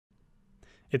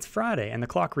It's Friday and the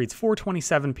clock reads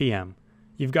 4:27 p.m.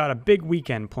 You've got a big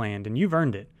weekend planned and you've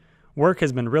earned it. Work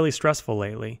has been really stressful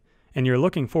lately, and you're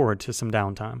looking forward to some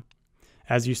downtime.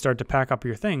 As you start to pack up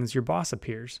your things, your boss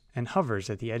appears and hovers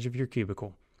at the edge of your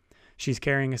cubicle. She's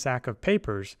carrying a sack of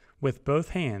papers with both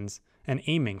hands and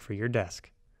aiming for your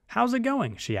desk. "How's it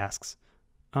going?" she asks.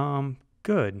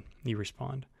 Good," you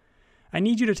respond. "I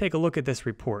need you to take a look at this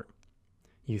report."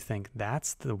 You think,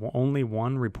 that's the only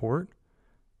one report?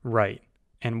 Right.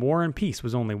 And War and Peace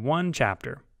was only one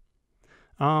chapter.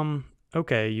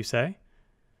 Okay, you say.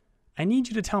 "I need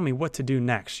you to tell me what to do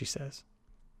next," she says.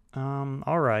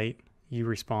 All right, you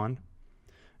respond.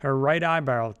 Her right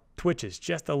eyebrow twitches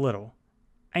just a little.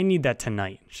 "I need that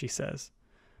tonight," she says.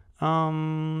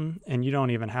 And you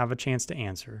don't even have a chance to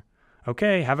answer.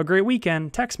 "Okay, have a great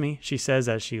weekend. Text me," she says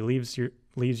as she leaves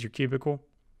your cubicle.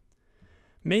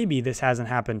 Maybe this hasn't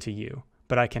happened to you,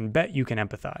 but I can bet you can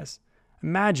empathize.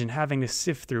 Imagine having to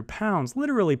sift through pounds,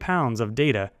 literally pounds of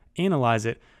data, analyze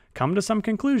it, come to some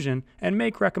conclusion, and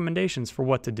make recommendations for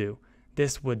what to do.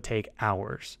 This would take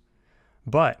hours.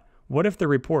 But what if the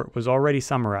report was already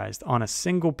summarized on a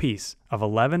single piece of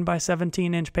 11 by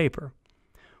 17-inch paper?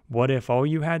 What if all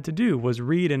you had to do was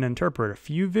read and interpret a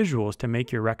few visuals to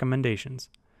make your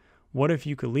recommendations? What if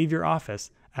you could leave your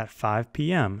office at 5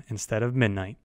 p.m. instead of midnight?